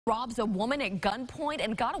Robs a woman at gunpoint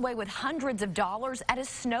and got away with hundreds of dollars at a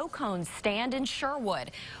snow cone stand in Sherwood.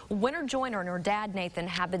 Winter Joyner and her dad, Nathan,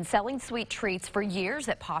 have been selling sweet treats for years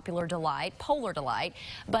at Polar Delight,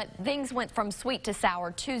 but things went from sweet to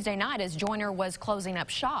sour Tuesday night as Joyner was closing up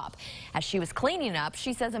shop. As she was cleaning up,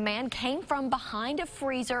 she says a man came from behind a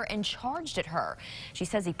freezer and charged at her. She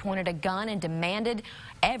says he pointed a gun and demanded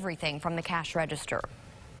everything from the cash register.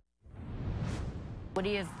 Would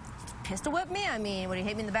he have pistol whipped me? I mean, would he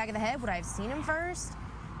hit me in the back of the head? Would I have seen him first?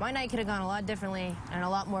 My night could have gone a lot differently and a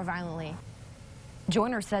lot more violently.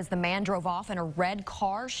 Joyner says the man drove off in a red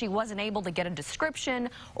car. She wasn't able to get a description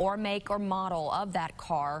or make or model of that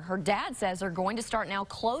car. Her dad says they're going to start now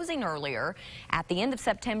closing earlier. At the end of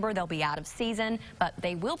September, they'll be out of season, but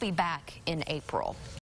they will be back in April.